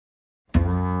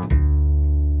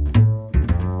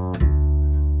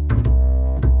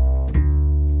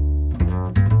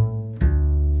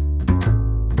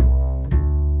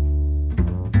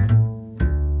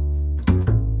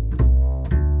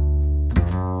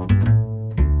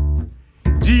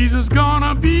Jesus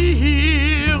gonna be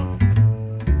here.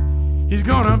 He's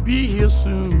gonna be here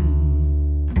soon.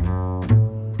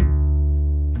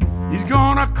 He's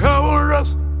gonna cover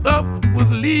us up with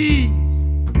leaves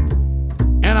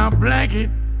and a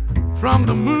blanket from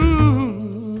the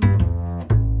moon,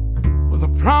 with a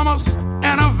promise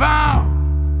and a vow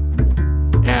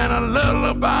and a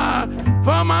lullaby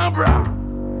for my brow.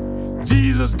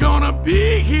 Jesus gonna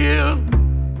be here.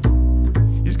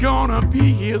 He's gonna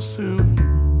be here soon.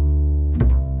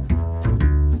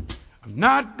 I'm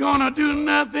not gonna do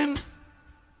nothing.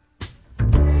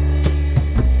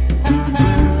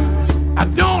 I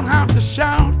don't have to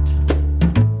shout.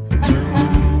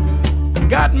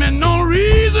 Got me no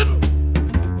reason,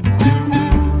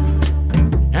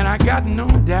 and I got no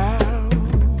doubt.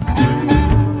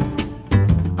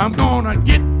 I'm gonna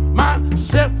get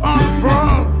myself on the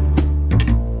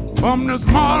front from this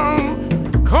model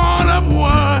corner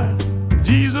world.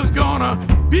 Jesus gonna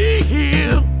be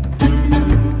here,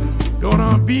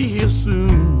 gonna be here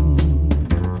soon.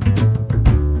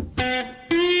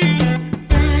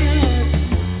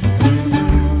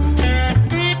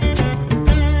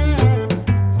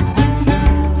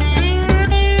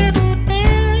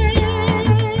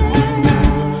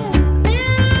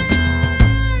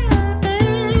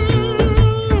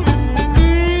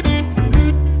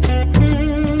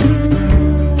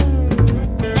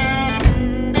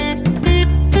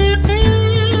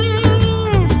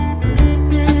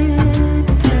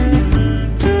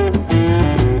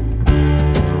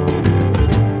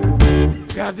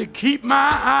 To keep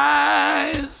my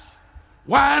eyes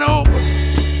wide open,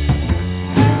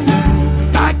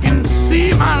 I can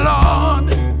see my Lord.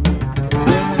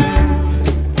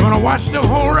 Gonna watch the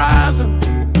horizon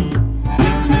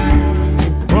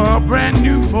for a brand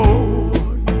new Ford.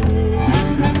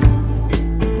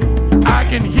 I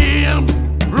can hear him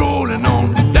rolling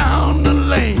on down the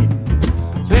lane,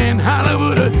 saying,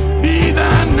 Hollywood, be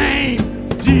thy name.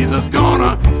 Jesus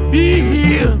gonna be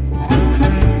here,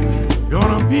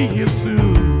 gonna be here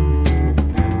soon.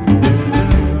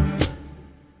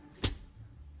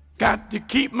 Got to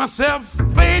keep myself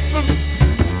faithful.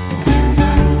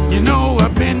 You know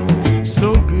I've been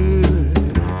so good,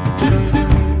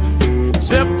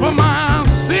 except for my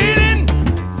sinning,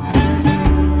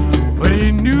 but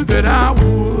he knew that I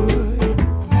would.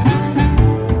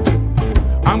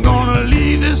 I'm gonna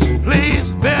leave this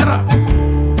place better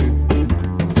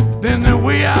than the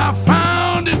way I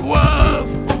found it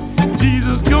was.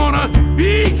 Jesus gonna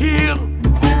be here.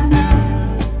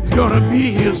 He's gonna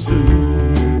be here soon.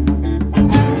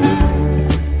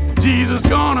 Jesus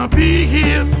gonna be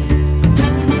here.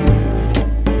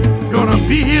 Gonna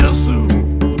be here soon.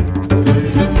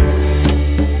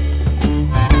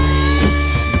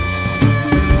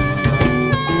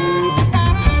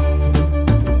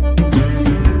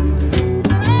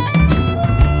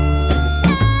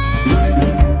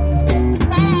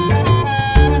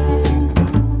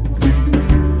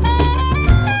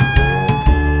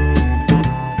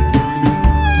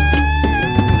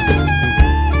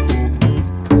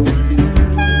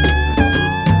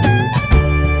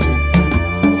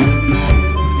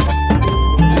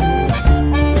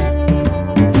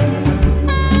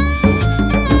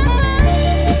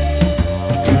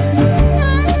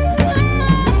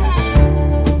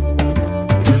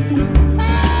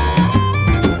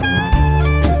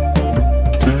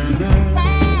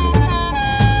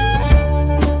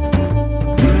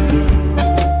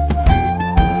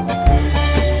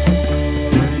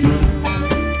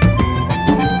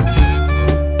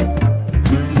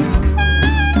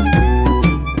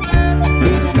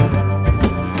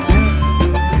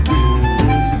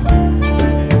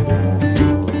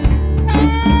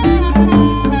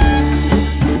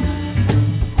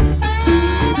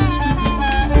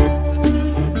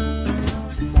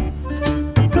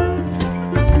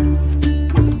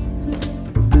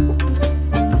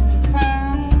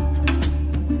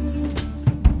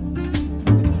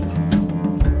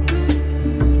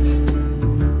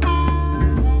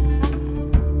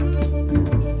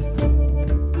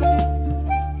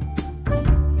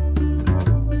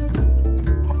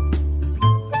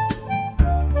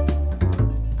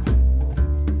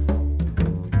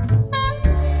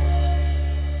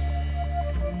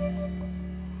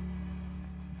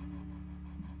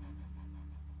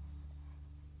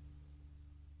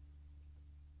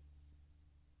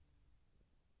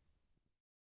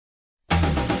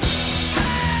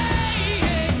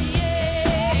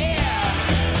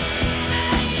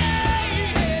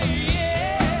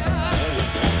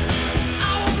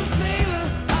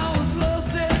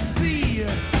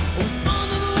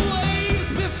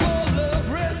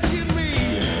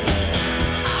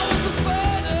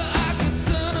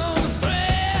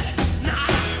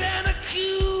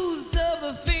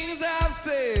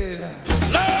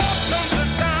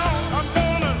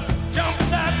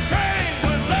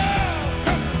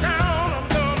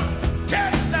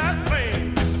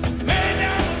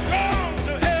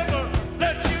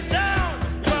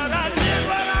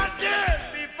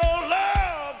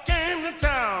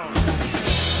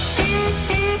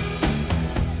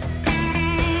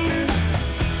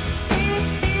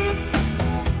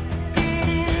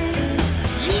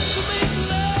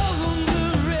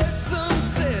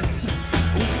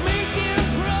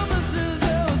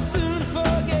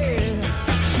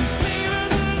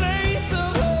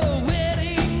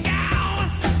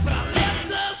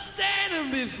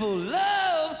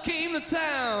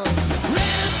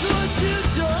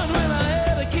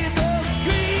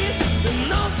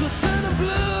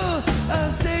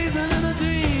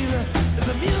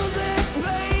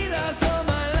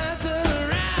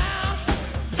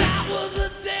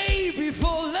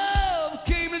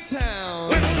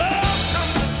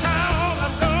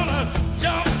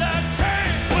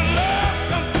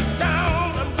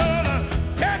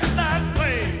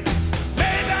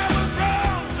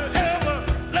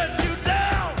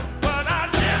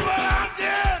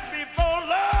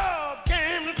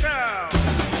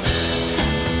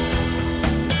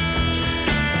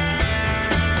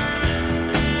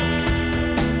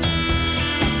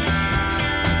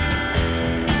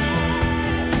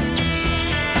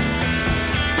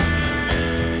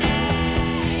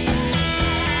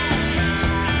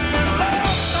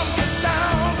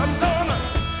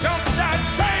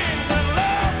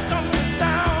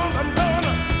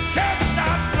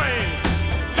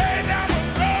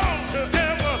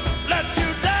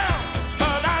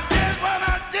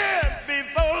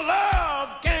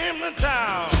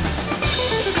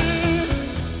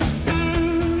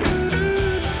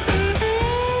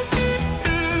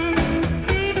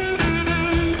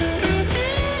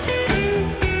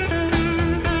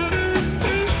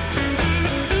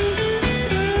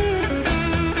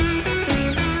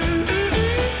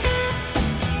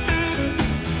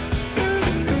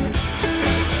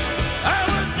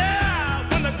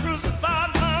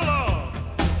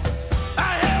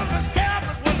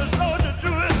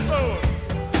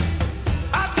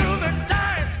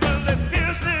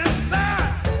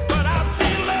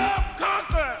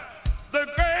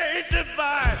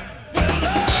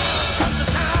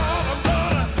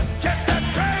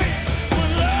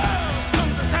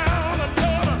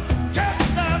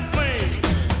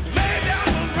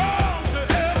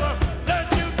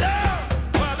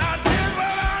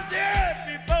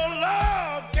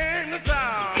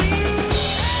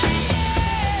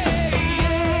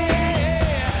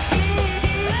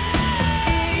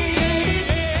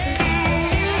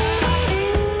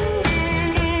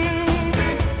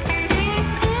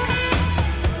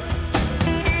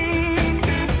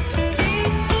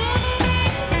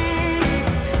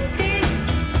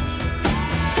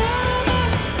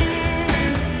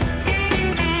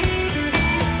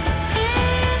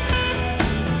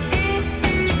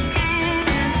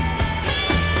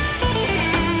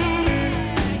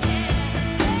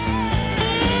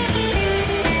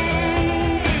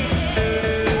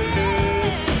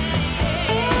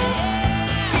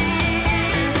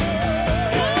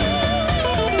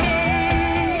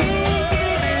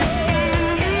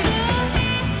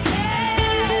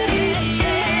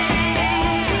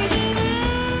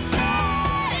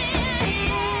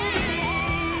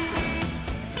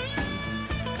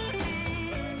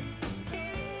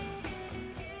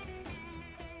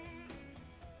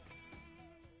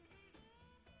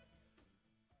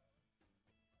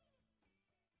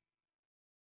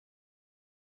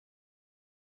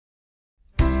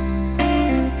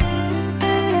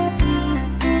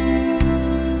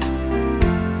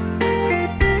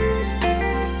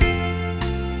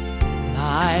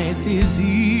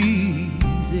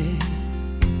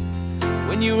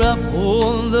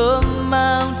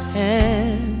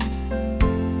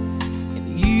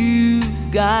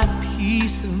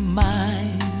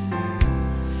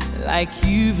 like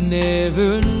you've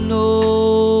never known.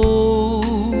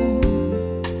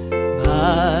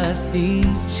 But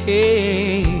things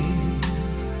change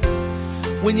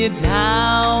when you're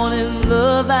down in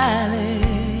the valley.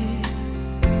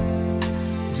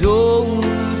 Don't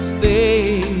lose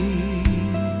faith,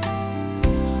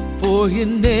 for you're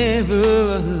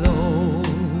never alone.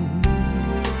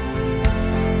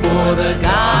 For the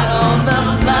God on the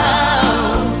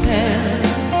mountain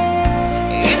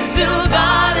is still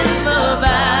God in the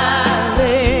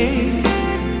valley.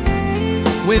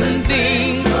 When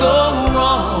things go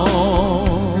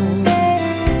wrong,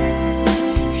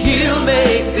 He'll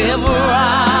make them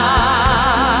right.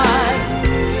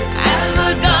 And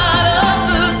the God of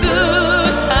the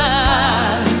good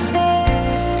times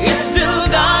is still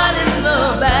God in the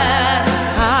bad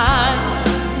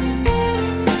times.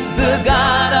 The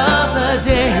God of the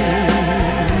day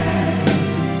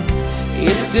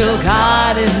is still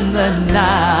God in the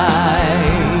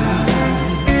night.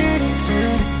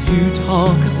 You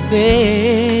talk of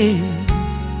faith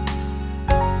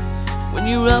when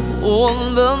you're up on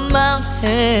the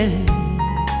mountain,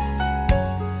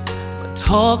 but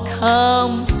talk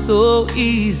comes so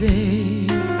easy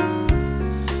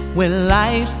when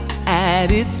life's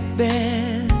at its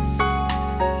best.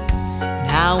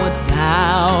 Now it's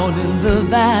down in the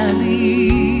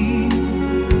valley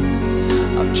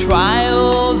of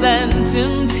trials and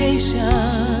temptations.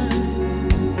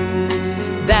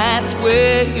 That's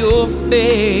where your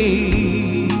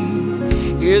faith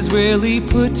is really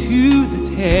put to the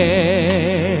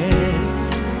test.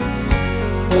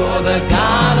 For the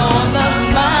God on the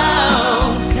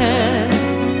mountain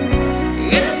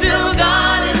is still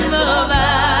God in the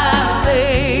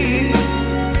valley.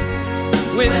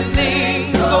 When things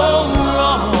go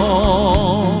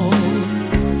wrong,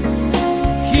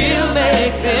 He'll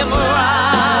make them right.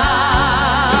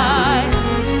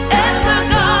 And the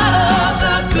God of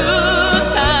the good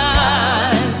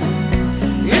times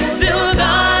is still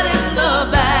God in the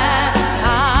bad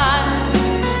times.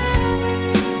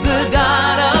 The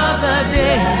God of the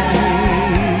day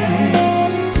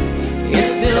is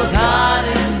still God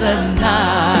in the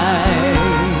night.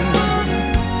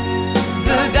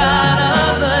 The God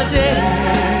of the day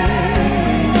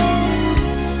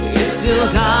is still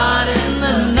God in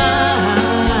the night.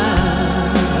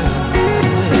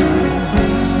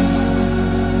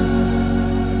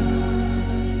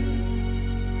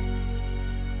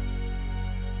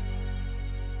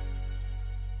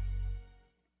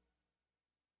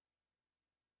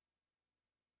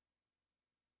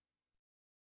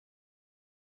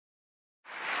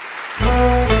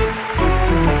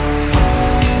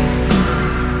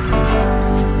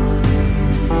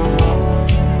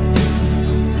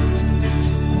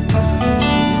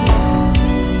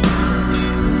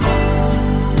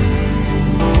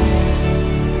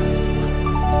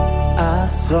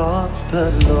 Sought the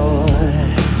Lord,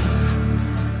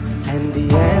 and He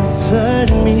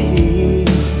answered me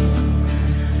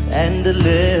and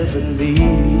delivered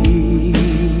me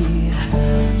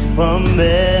from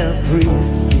every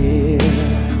fear.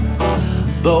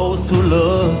 Those who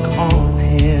look on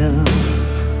Him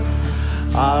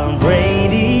are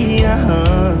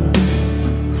radiant.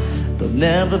 They'll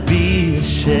never be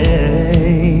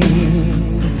ashamed.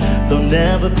 They'll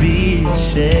never be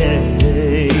ashamed.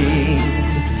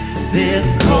 This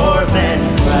poor man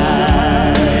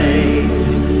cried,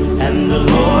 and the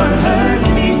Lord heard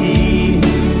me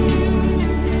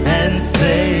and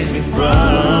saved me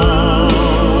from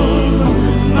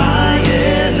my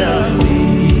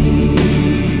enemies.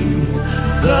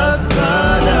 The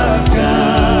Son of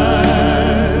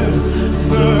God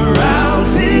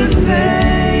surrounds His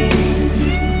saints.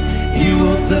 He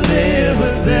will deliver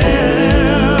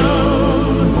them.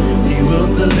 He will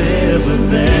deliver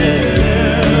them.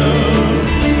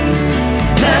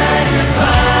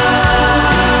 Magnify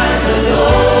the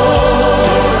Lord.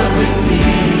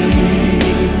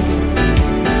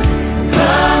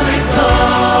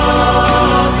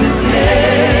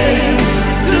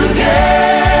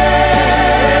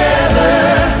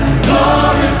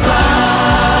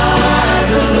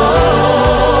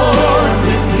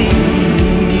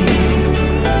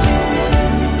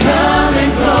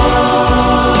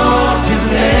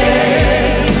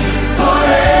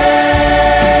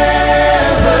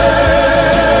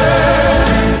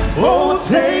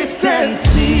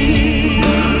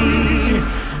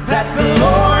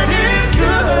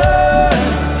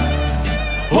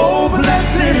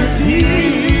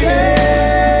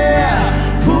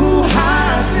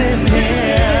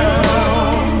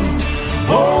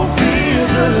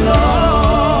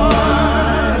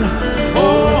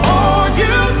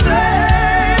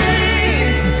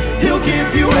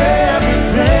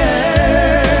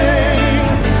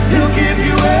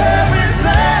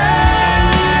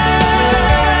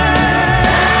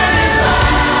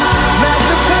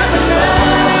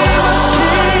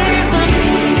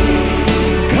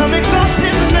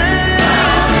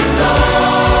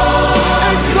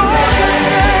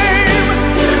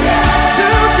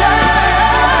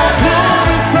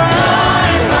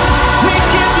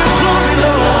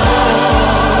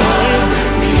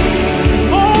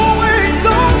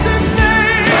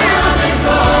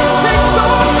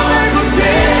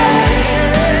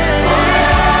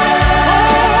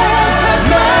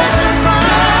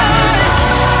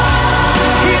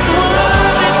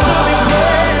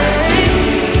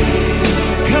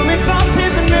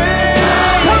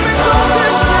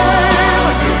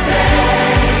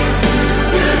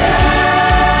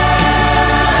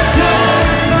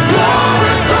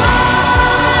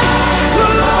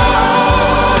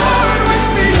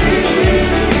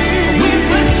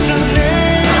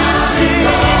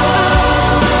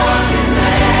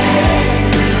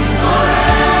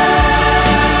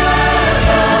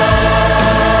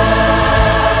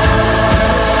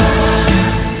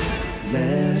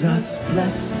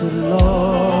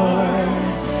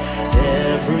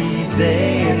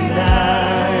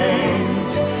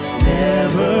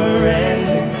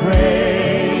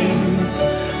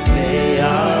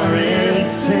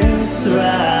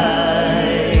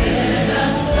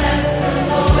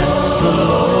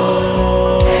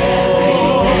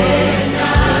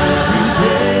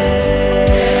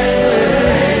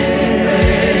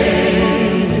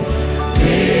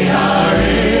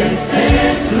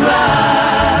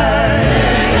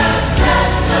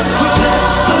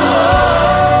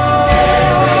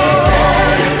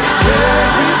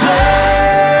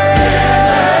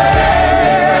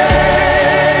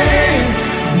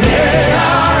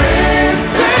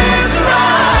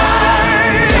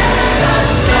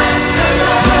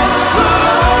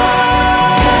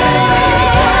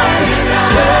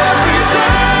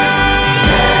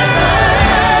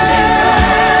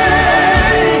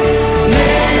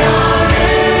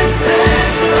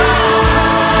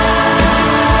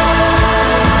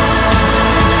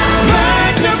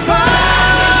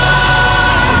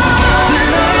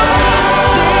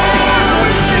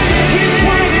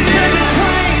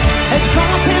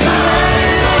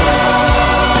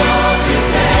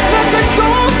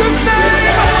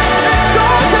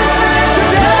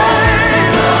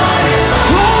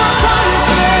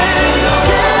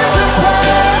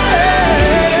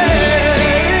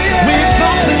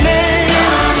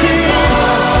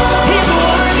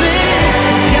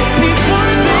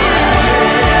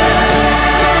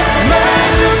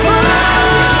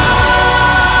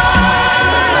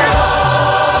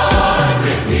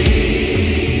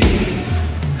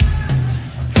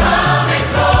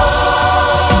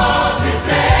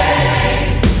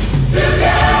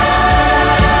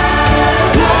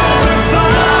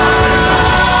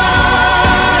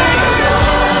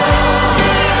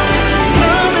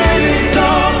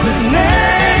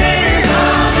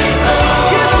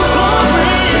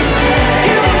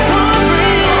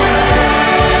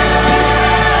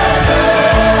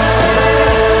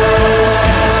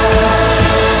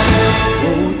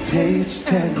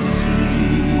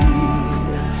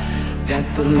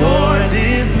 the Lord